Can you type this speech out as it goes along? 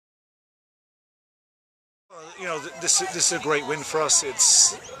You know, this is a great win for us.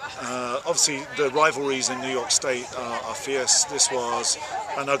 It's obviously the rivalries in New York State are fierce. This was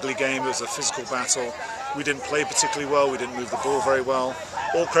an ugly game. It was a physical battle. We didn't play particularly well. We didn't move the ball very well.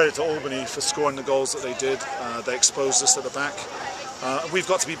 All credit to Albany for scoring the goals that they did. They exposed us at the back. We've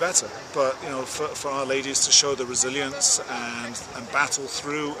got to be better, but you know, for our ladies to show the resilience and battle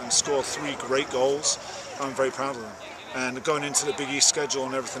through and score 3 great goals, I'm very proud of them. And going into the Big East schedule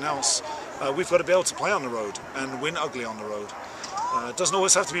and everything else, we've got to be able to play on the road and win ugly on the road. It doesn't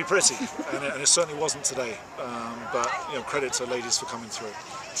always have to be pretty, and it certainly wasn't today. But you know, credit to the ladies for coming through.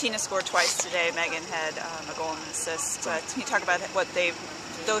 Tina scored twice today. Megan had a goal and an assist. Can you talk about what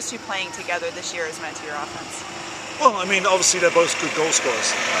those two playing together this year has meant to your offense? Well, I mean, obviously they're both good goal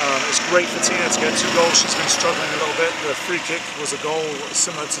scorers. It's great for Tina to get 2 goals. She's been struggling a little bit. The free kick was a goal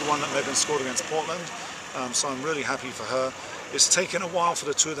similar to the one that Megan scored against Portland. So I'm really happy for her. It's taken a while for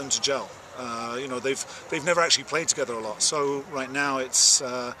the two of them to gel. You know, they've never actually played together a lot. So right now it's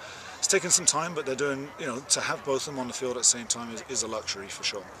taken some time, but they're doing, you know, to have both of them on the field at the same time is a luxury for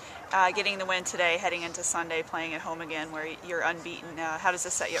sure. Getting the win today, heading into Sunday, playing at home again, where you're unbeaten. How does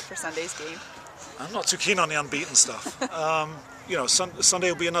this set you up for Sunday's game? I'm not too keen on the unbeaten stuff. You know, Sunday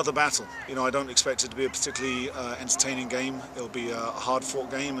will be another battle. You know, I don't expect it to be a particularly entertaining game. It'll be a hard-fought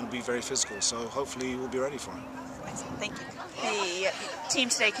game and be very physical. So hopefully we'll be ready for it. Excellent. Thank you. The team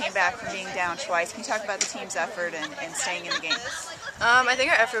today came back from being down twice. Can you talk about the team's effort and staying in the game? I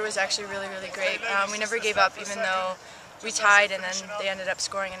think our effort was actually really great. We never gave up, even though we tied and then they ended up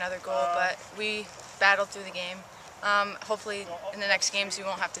scoring another goal. But we battled through the game. Hopefully in the next games we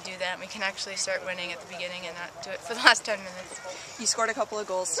won't have to do that. We can actually start winning at the beginning and not do it for the last 10 minutes. You scored a couple of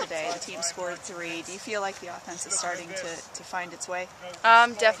goals today. The team scored 3. Do you feel like the offense is starting to find its way?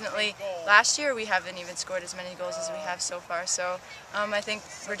 Definitely. Last year we haven't even scored as many goals as we have so far. So I think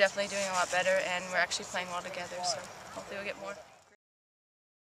we're definitely doing a lot better and we're actually playing well together. So hopefully we'll get more.